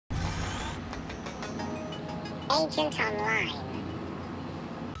Agent Online.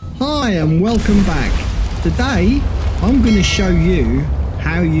 Hi and welcome back. Today I'm going to show you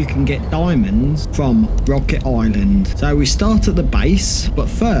how you can get diamonds from Rocket Island. So we start at the base, but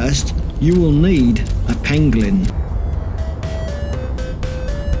first you will need a pengling.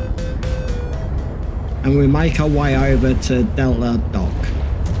 And we make our way over to Delta Dock,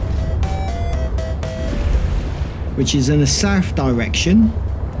 which is in the south direction.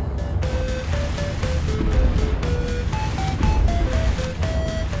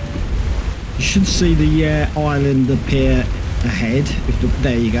 You should see the island appear ahead.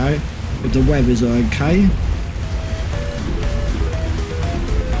 There you go. If the weather's okay.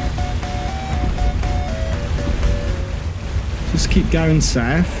 Just keep going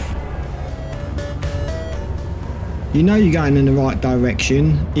south. You know you're going in the right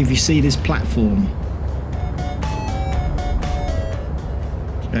direction if you see this platform.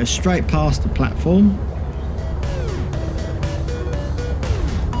 Go straight past the platform.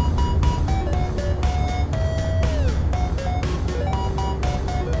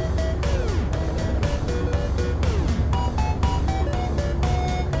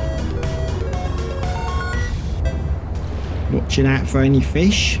 Watching out for any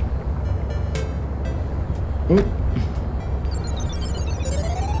fish. Oh.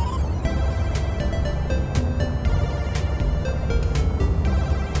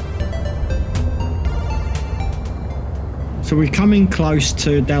 So we're coming close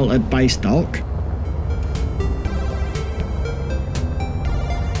to Delta Base Dock.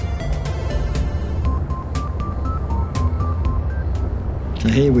 So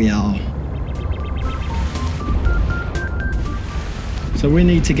here we are. So we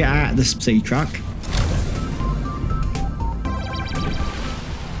need to get out of the sea truck,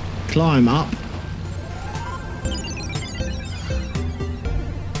 climb up,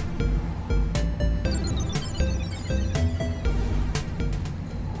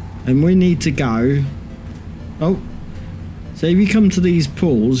 and we need to go. Oh, so if you come to these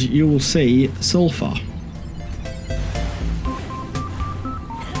pools, you will see sulfur.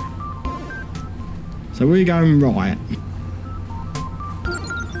 So we're going right.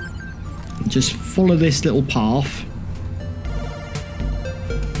 Just follow this little path.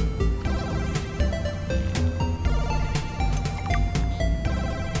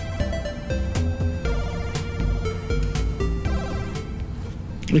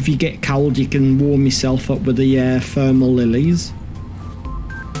 If you get cold, you can warm yourself up with the thermal lilies.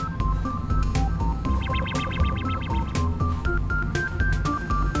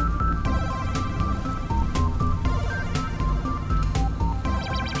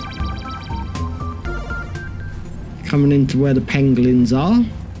 Coming into where the penguins are.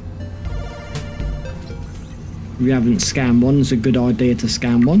 If you haven't scanned one, it's a good idea to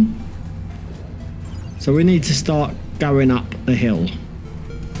scan one. So we need to start going up the hill.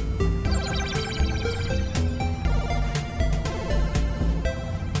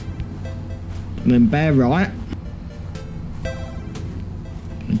 And then bear right.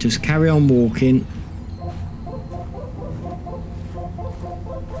 And just carry on walking.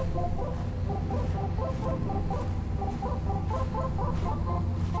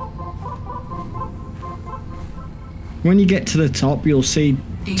 When you get to the top, you'll see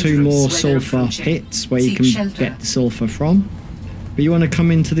two more sulfur pits where you can get the sulfur from. But you want to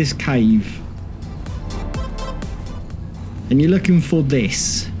come into this cave. And you're looking for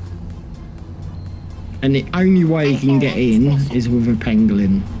this. And the only way you can get in is with a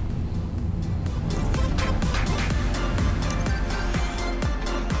pengling.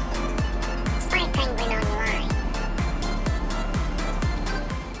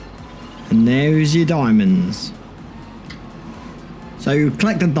 And there is your diamonds. So you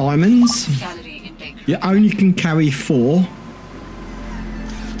collect the diamonds. You only can carry 4.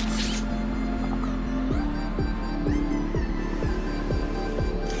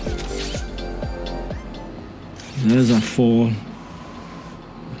 There's a 4.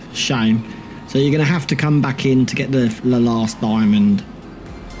 Shame. So you're going to have to come back in to get the last diamond.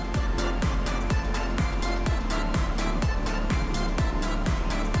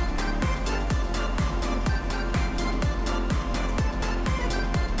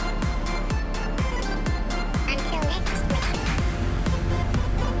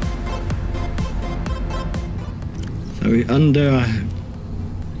 So we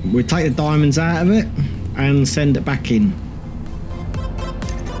take the diamonds out of it and send it back in.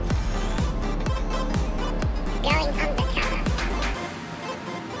 Going undercover.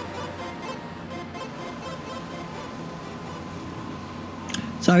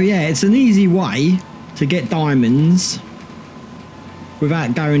 So yeah, it's an easy way to get diamonds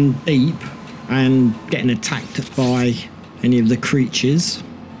without going deep and getting attacked by any of the creatures.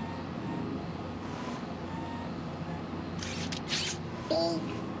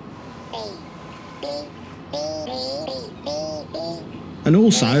 And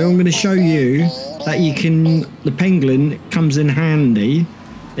also I'm going to show you that the pengling comes in handy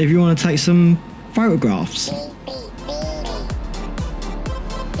if you want to take some photographs.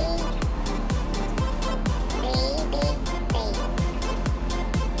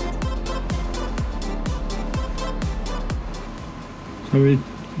 So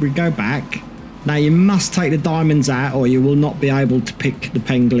we go back. Now you must take the diamonds out or you will not be able to pick the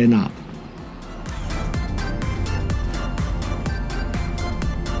pengling up.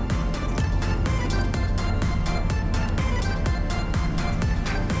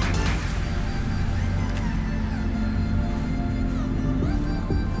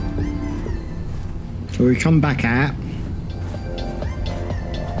 So we come back out.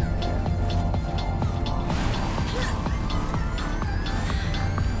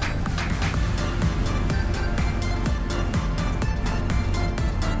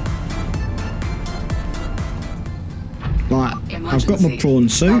 Right, I've got my prawn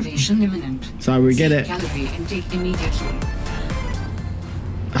suit, so we get it.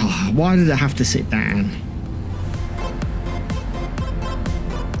 Oh, why did I have to sit down?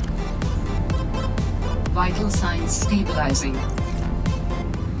 Vital signs stabilizing.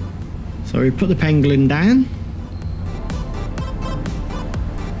 So we put the pengling down.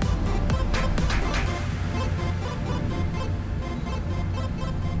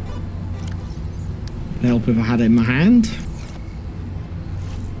 Help if I had it in my hand.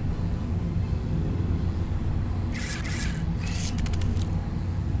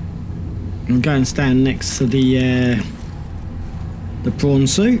 I'm going to stand next to the prawn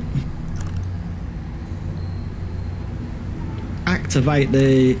suit. Activate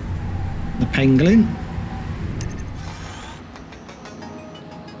the pengling.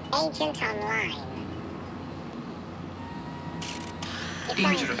 Agent online.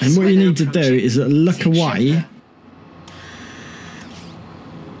 And what you need to do is look away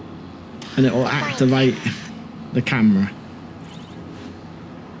and it will activate the camera.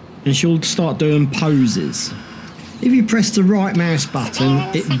 And she'll start doing poses. If you press the right mouse button,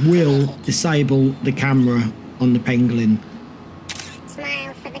 it will disable the camera on the pengling.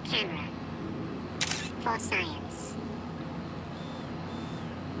 Smile for the camera. For science.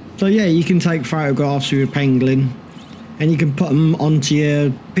 So yeah, you can take photographs with your pengling and you can put them onto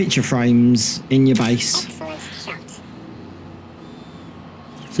your picture frames in your base. Excellent shot.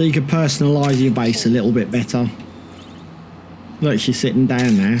 So you can personalise your base a little bit better. Look, she's sitting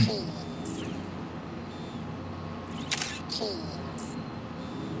down now.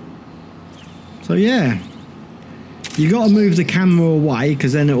 So yeah, you got to move the camera away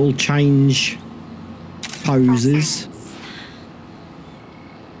because then it will change poses.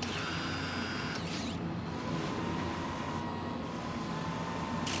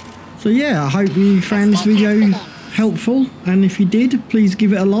 So yeah, I hope you found this video helpful, and if you did, please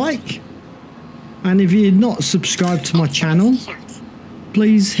give it a like. And if you're not subscribed to my channel,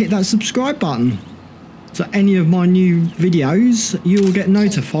 please hit that subscribe button. So any of my new videos, you will get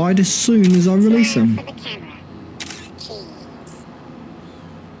notified as soon as I release them.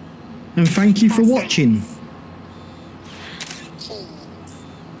 And thank you for watching.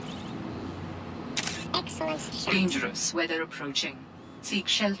 Dangerous weather approaching. Seek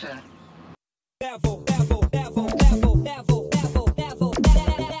shelter.